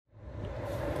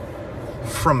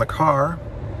from the car,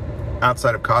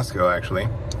 outside of Costco, actually.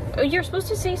 Oh, you're supposed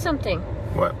to say something.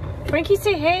 What? Frankie,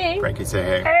 say hey. Frankie, say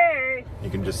hey. Hey. You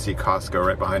can just see Costco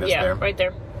right behind us there. Yeah, right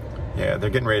there. Yeah, they're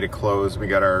getting ready to close. We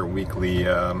got our weekly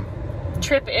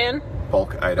trip in.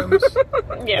 Bulk items.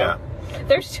 Yeah.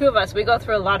 There's two of us. We go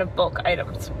through a lot of bulk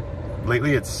items.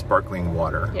 Lately, it's sparkling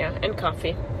water. Yeah, and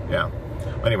coffee. Yeah.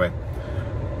 Anyway,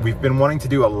 we've been wanting to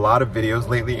do a lot of videos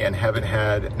lately and haven't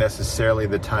had necessarily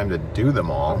the time to do them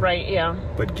all. Right, yeah.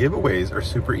 But giveaways are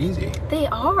super easy. They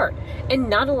are. And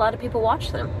not a lot of people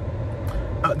watch them.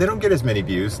 They don't get as many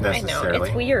views necessarily. I know.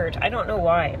 It's weird. I don't know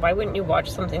why. Why wouldn't you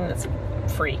watch something that's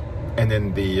free? And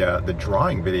then the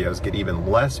drawing videos get even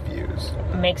less views.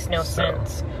 Makes no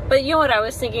sense. But you know what I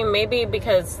was thinking? Maybe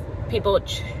because people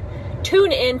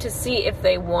tune in to see if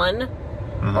they won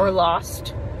or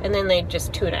lost, and then they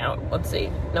just tune out once they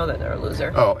know that they're a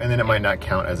loser. Oh, and then it might not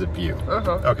count as a view.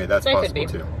 Okay, that's possible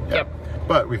too. Yeah. Yep.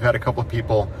 But we've had a couple of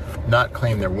people not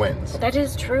claim their wins. That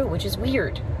is true, which is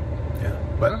weird. Yeah.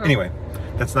 But anyway,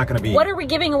 that's not going to be... What are we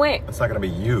giving away? That's not going to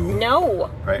be you. No.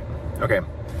 Right? Okay.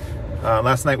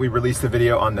 Last night we released a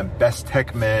video on the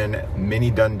Bestechman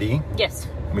Mini Dundee. Yes.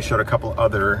 We showed a couple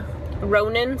other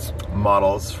Ronins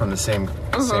models from the same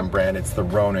brand. It's the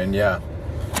Ronan, yeah.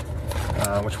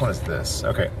 Which one is this?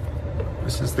 Okay.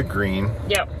 This is the green.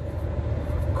 Yep.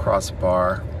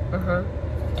 Crossbar.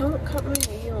 Don't cut my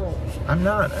nails. I'm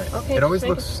not. Okay. It always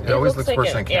looks like worse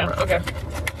it. on camera. Yeah, okay.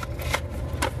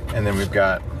 And then we've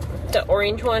got the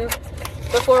orange one.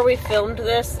 Before we filmed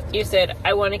this, you said,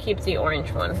 I want to keep the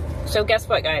orange one. So guess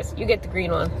what, guys? You get the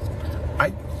green one.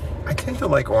 I tend to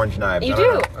like orange knives. You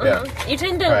do? Yeah. You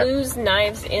tend to lose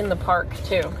knives in the park,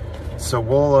 too. So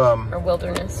we'll... or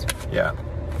wilderness. Yeah.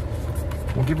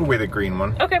 We'll give away the green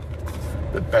one. Okay.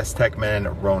 The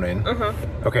Bestechman Ronan.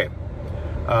 Okay.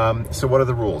 So what are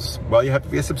the rules? Well, you have to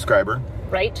be a subscriber.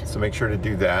 Right. So make sure to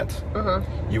do that.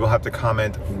 You will have to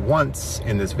comment once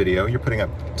in this video. You're putting up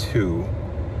 2.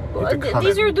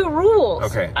 These are the rules.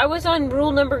 Okay. I was on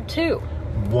rule number 2.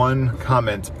 1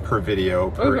 comment per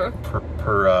video per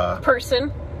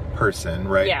person,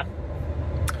 right? Yeah.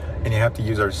 And you have to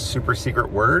use our super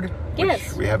secret word,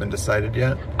 which we haven't decided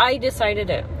yet. I decided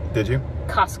it. Did you?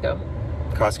 Costco.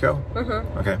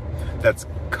 Costco? Okay. That's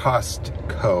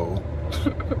Costco.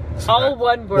 So all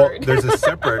one word. Well,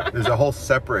 there's a whole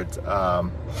separate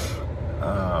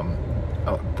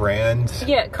brand.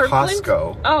 Yeah, Kirkland?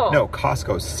 Costco. Oh. No,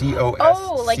 Costco. C-O-S-C-O.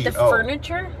 Oh, like the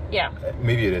furniture? Yeah.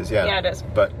 Maybe it is, yeah. Yeah, it is.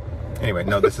 But anyway,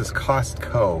 no, this is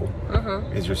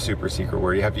Costco is your super secret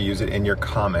word. You have to use it in your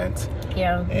comment.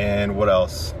 Yeah. And what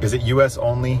else? Is it U.S.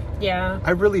 only? Yeah.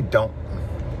 I really don't.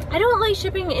 I don't like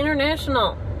shipping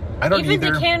international. I don't either.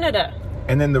 Even to Canada.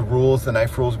 And then the rules, the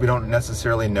knife rules, we don't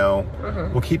necessarily know.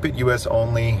 We'll keep it U.S.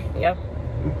 only. Yep.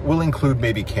 We'll include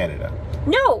maybe Canada.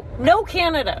 No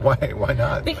Canada. Why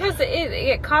not? Because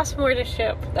it costs more to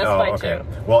ship. That's why too.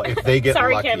 Well, if they get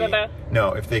Sorry, lucky, Canada.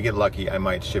 No, if they get lucky, I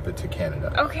might ship it to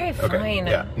Canada. Okay, fine. Okay.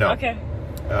 Yeah, no. Okay.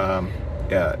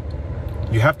 Yeah.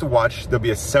 You have to watch. There'll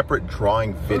be a separate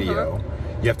drawing video.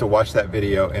 You have to watch that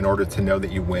video in order to know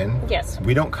that you win. Yes.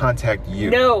 We don't contact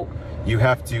you. No. You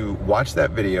have to watch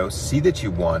that video, see that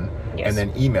you won, and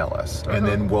then email us, and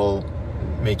then we'll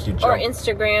make you jump. Or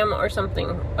Instagram or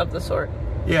something of the sort.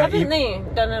 Yeah. Haven't they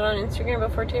done it on Instagram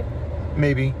before too?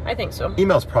 Maybe. I think so.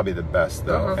 Email's probably the best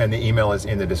though, and the email is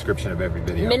in the description of every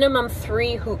video. Minimum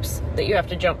 3 hoops that you have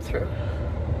to jump through.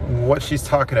 What she's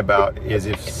talking about is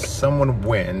if someone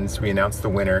wins, we announce the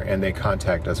winner and they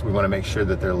contact us. We want to make sure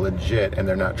that they're legit and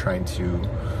they're not trying to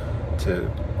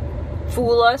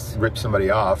fool us, rip somebody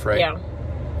off, right? Yeah.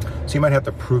 So you might have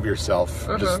to prove yourself.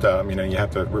 Just you know, you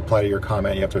have to reply to your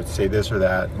comment. You have to say this or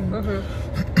that.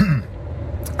 And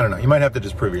I don't know. You might have to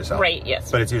just prove yourself. Right.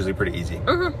 Yes. But it's usually pretty easy.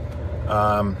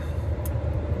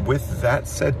 With that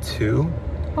said, too.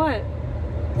 What?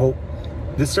 Well,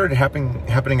 this started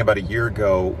happening about a year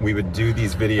ago. We would do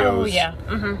these videos. Oh yeah.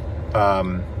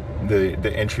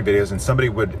 The entry videos, and somebody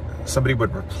would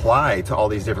reply to all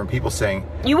these different people saying,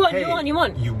 "You won, hey, you won, you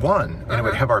won, you won," and it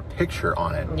would have our picture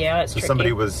on it. Yeah, it's so tricky.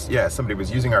 somebody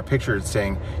was using our picture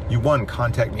saying, "You won.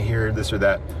 Contact me here, this or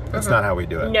that." That's not how we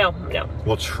do it. No.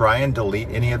 We'll try and delete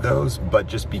any of those, but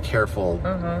just be careful.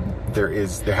 There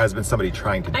has been somebody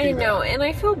trying to do that. I know, and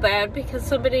I feel bad because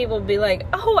somebody will be like,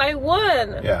 "Oh, I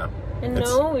won." Yeah. And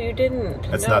no, you didn't.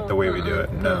 That's not the way we do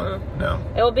it. No.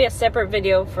 It will be a separate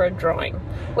video for a drawing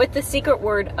with the secret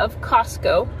word of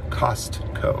Costco.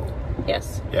 Costco.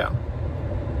 Yes. Yeah.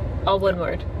 All one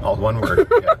word. All one word.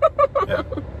 Yeah.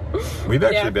 We've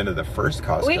actually been to the first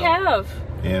Costco. We have.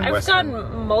 I've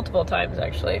gone multiple times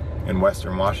actually. In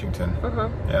Western Washington.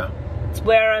 Yeah. It's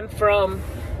where I'm from.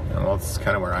 Well, it's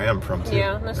kind of where I am from too.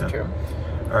 Yeah, that's true.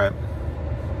 All right.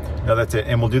 No, that's it.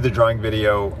 And we'll do the drawing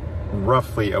video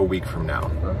roughly a week from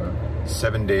now.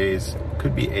 7 days,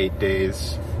 could be 8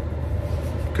 days,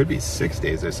 could be 6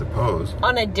 days, I suppose.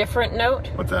 On a different note.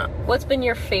 What's that? What's been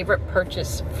your favorite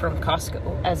purchase from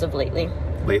Costco as of lately?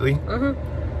 Lately?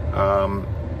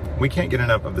 We can't get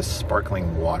enough of the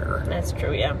sparkling water. That's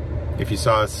true, yeah. If you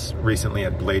saw us recently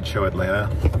at Blade Show Atlanta,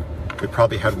 we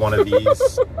probably had one of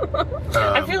these.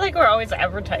 I feel like we're always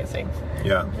advertising.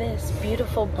 Yeah. This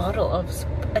beautiful bottle of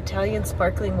Italian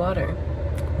sparkling water.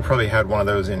 We probably had one of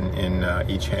those in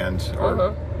each hand.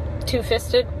 Or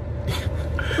Two-fisted?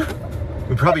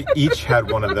 We probably each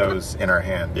had one of those in our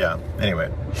hand. Yeah.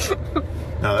 Anyway.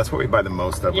 No, that's what we buy the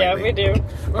most of Yeah, lately. we do.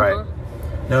 All right.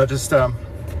 No, just thought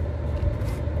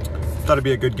it'd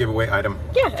be a good giveaway item.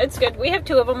 Yeah, it's good. We have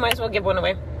 2 of them. Might as well give one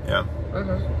away. Yeah.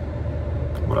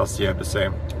 What else do you have to say?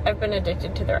 I've been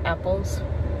addicted to their apples.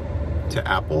 To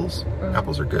apples?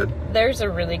 Apples are good. Theirs are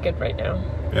really good right now.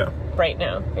 Yeah. Right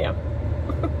now, yeah.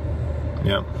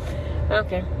 Yeah.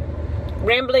 Okay.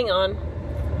 Rambling on.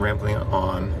 Rambling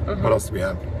on. What else do we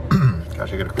have?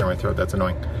 Gosh, I gotta clear my throat. That's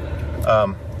annoying.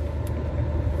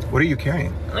 What are you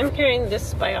carrying? I'm carrying this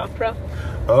Spy Opera.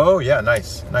 Oh, yeah.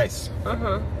 Nice. Nice.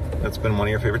 That's been one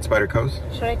of your favorite Spydercos?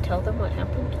 Should I tell them what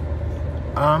happened?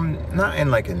 Not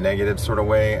in like a negative sort of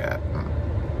way.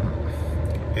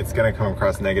 It's gonna come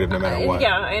across negative no matter what.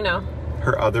 Yeah, I know.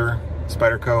 Her other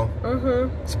Spyderco,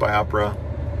 Spy Opera.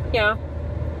 Yeah.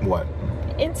 What?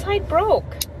 Inside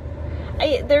broke.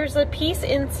 There's a piece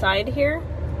inside here,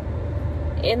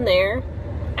 in there,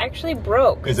 actually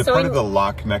broke. Is it part of the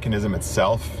lock mechanism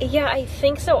itself? Yeah, I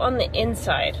think so, on the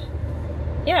inside.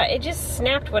 Yeah, it just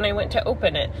snapped when I went to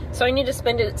open it. So I need to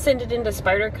send it into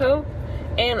Spyderco.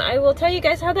 And I will tell you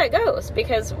guys how that goes,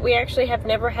 because we actually have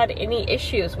never had any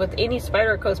issues with any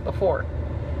Spydercos before.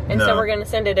 And so we're going to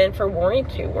send it in for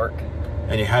warranty work.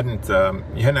 And you hadn't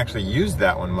actually used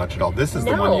that one much at all. This is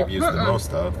the one you've used the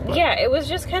most of. But. Yeah, it was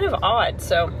just kind of odd,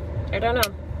 so I don't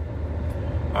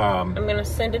know. I'm going to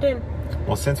send it in.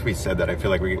 Well, since we said that, I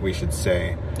feel like we should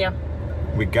say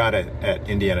we got it at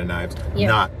Indiana Knives.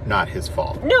 Yeah. Not his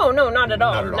fault. No, not at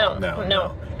all. Not at all.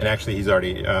 No. And actually, he's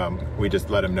already. We just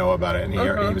let him know about it, and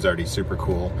he was already super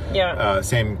cool. Yeah.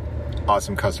 Same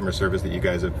awesome customer service that you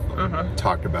guys have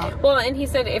talked about. Well, and he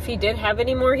said if he did have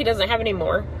any more, he doesn't have any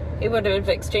more. He would have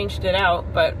exchanged it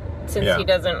out, but since he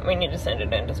doesn't, we need to send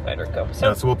it into Spyderco.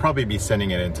 So we'll probably be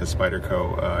sending it into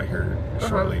Spyderco here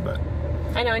shortly, but.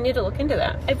 I know, I need to look into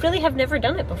that. I really have never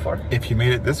done it before. If you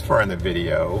made it this far in the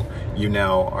video, you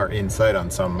now are insight on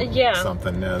something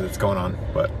that's going on.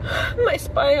 But my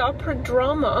Spy Opera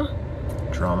drama.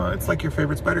 Drama. It's like your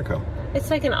favorite Spyderco. It's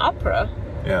like an opera.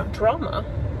 Yeah. Drama.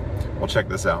 Well, check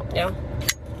this out. Yeah.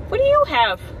 What do you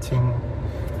have? Ting.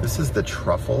 This is the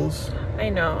Truffles. I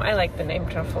know. I like the name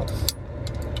Truffles.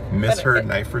 Misheard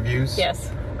Knife Reviews. Yes.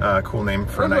 Cool name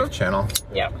for a knife channel.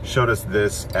 Yeah. Showed us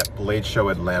this at Blade Show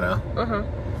Atlanta.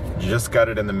 Just got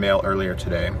it in the mail earlier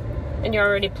today. And you're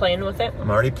already playing with it?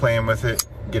 I'm already playing with it,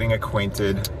 getting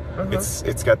acquainted.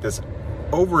 It's got this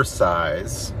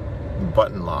oversized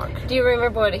button lock. Do you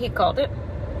remember what he called it?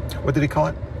 What did he call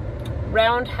it?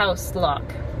 Roundhouse lock.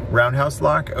 Roundhouse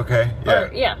lock? Okay. Yeah.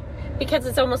 Yeah. Because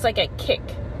it's almost like a kick.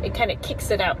 It kind of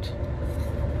kicks it out.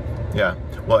 Yeah.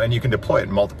 Well, and you can deploy it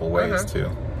in multiple ways too.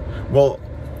 Well,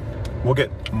 we'll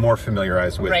get more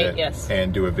familiarized with it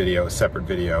and do a separate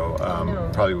video,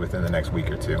 probably within the next week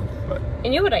or two. But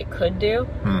and you know what I could do?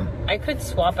 I could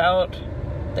swap out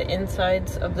the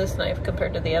insides of this knife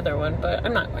compared to the other one, but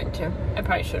I'm not going to. I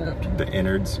probably shouldn't. The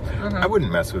innards? I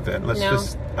wouldn't mess with it. Let's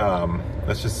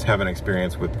just have an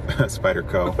experience with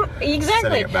Spyderco.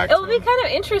 Exactly. It'll be kind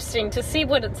of interesting to see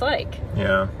what it's like.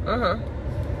 Yeah.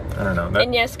 I don't know.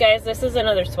 And yes, guys, this is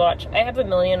another swatch. I have a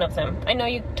million of them. I know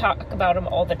you talk about them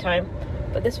all the time,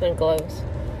 but this one glows.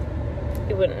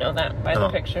 You wouldn't know that by the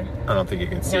picture. I don't think you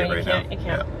can see it right now. You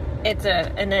can't. Yeah. It's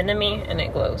an enemy, and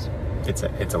it glows. It's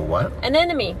a what? An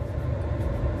enemy.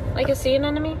 Like a sea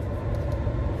anemone?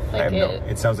 Like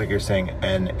it sounds like you're saying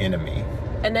an enemy.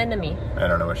 An enemy. I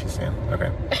don't know what she's saying. Okay.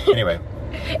 Anyway.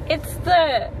 It's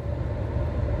the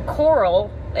coral.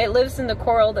 It lives in the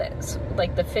coral that's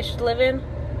like the fish live in.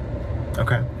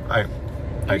 Okay.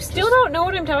 I still don't know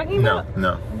what I'm talking about?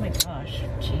 No. Oh my gosh.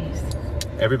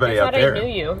 Jeez. Everybody out there. I knew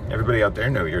you. Everybody out there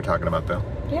knew what you're talking about, though.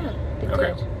 Yeah.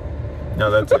 Okay. No,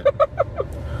 that's it.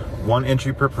 1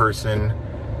 entry per person.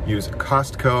 Use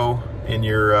Costco in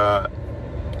your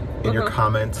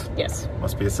comment. Yes.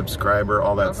 Must be a subscriber.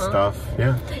 All that stuff.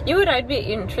 Yeah. I'd be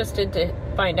interested to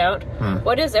find out.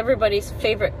 What is everybody's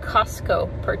favorite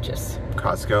Costco purchase?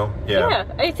 Costco? Yeah. Yeah,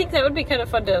 I think that would be kind of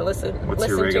fun to listen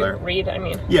to, read, I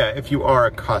mean. Yeah, if you are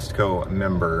a Costco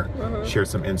member, share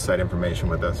some inside information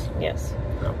with us. Yes.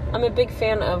 So. I'm a big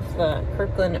fan of the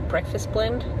Kirkland breakfast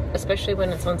blend, especially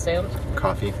when it's on sale.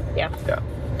 Coffee? Yeah. Yeah.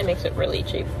 It makes it really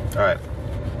cheap. All right.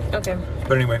 Okay.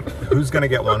 But anyway, who's going to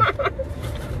get one?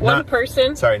 One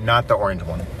person. Sorry, not the orange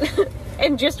one.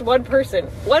 And just one person.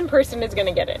 One person is going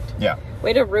to get it. Yeah.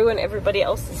 Way to ruin everybody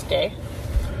else's day.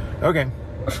 Okay.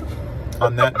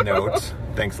 On that note,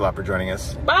 thanks a lot for joining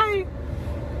us. Bye.